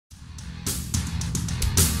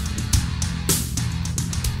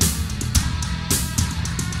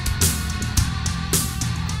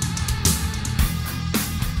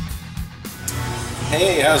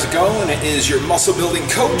Hey, how's it going? It is your muscle building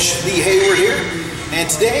coach, Lee Hayward here. And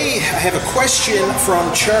today I have a question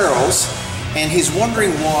from Charles, and he's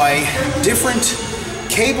wondering why different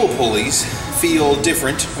cable pulleys feel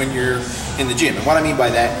different when you're in the gym. And what I mean by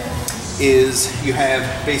that is you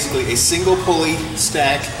have basically a single pulley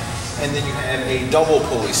stack and then you have a double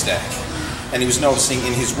pulley stack. And he was noticing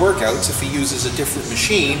in his workouts, if he uses a different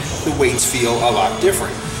machine, the weights feel a lot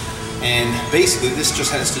different. And basically this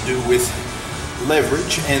just has to do with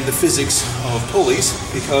leverage and the physics of pulleys,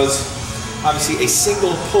 because obviously a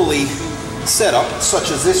single pulley setup such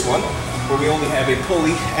as this one, where we only have a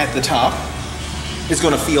pulley at the top, is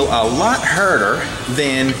going to feel a lot harder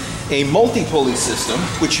than a multi-pulley system,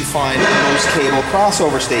 which you find in most cable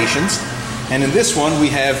crossover stations. And in this one we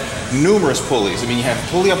have numerous pulleys. I mean, you have a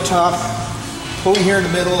pulley up top, pulley here in the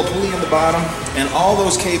middle, a pulley on the bottom, and all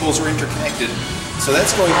those cables are interconnected. So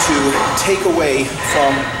that's going to take away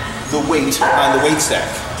from the weight on the weight stack.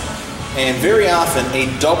 And very often a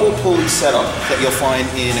double pulley setup that you'll find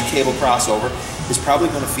in a cable crossover is probably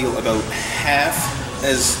going to feel about half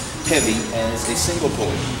as heavy as a single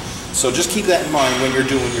pulley. So just keep that in mind when you're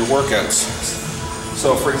doing your workouts.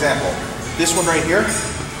 So for example, this one right here,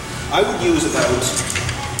 I would use about,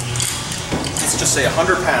 let's just say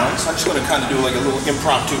 100 pounds. I'm just going to kind of do like a little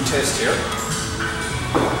impromptu test here.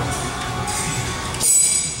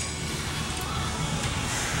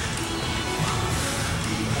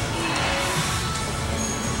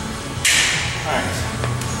 Alright,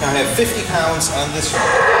 now I have 50 pounds on this one.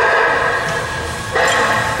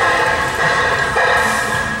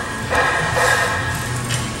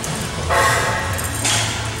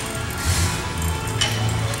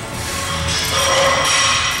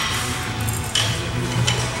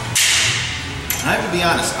 And I have to be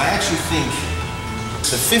honest, I actually think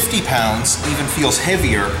the 50 pounds even feels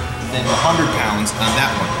heavier than the 100 pounds on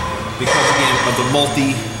that one, because again of the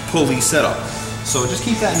multi-pulley setup. So just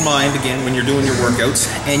keep that in mind again when you're doing your workouts,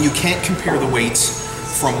 and you can't compare the weights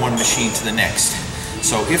from one machine to the next.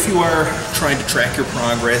 So if you are trying to track your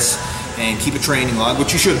progress and keep a training log,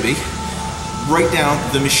 which you should be, write down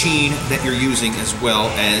the machine that you're using as well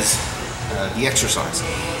as the exercise.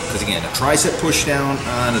 Because again, a tricep push down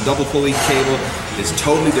on a double pulley cable is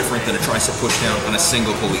totally different than a tricep push down on a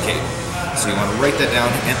single pulley cable. So you want to write that down,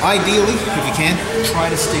 and ideally, if you can, try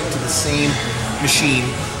to stick to the same machine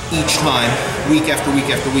each time, week after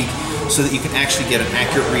week after week, so that you can actually get an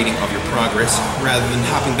accurate reading of your progress rather than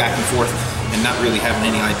hopping back and forth and not really having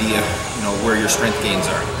any idea, where your strength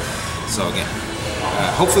gains are. So again,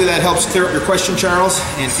 hopefully that helps clear up your question, Charles.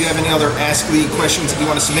 And if you have any other Ask Lee questions that you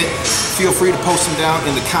want to submit, feel free to post them down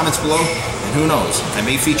in the comments below. And who knows, I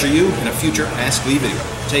may feature you in a future Ask Lee video.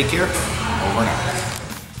 Take care. Over and out.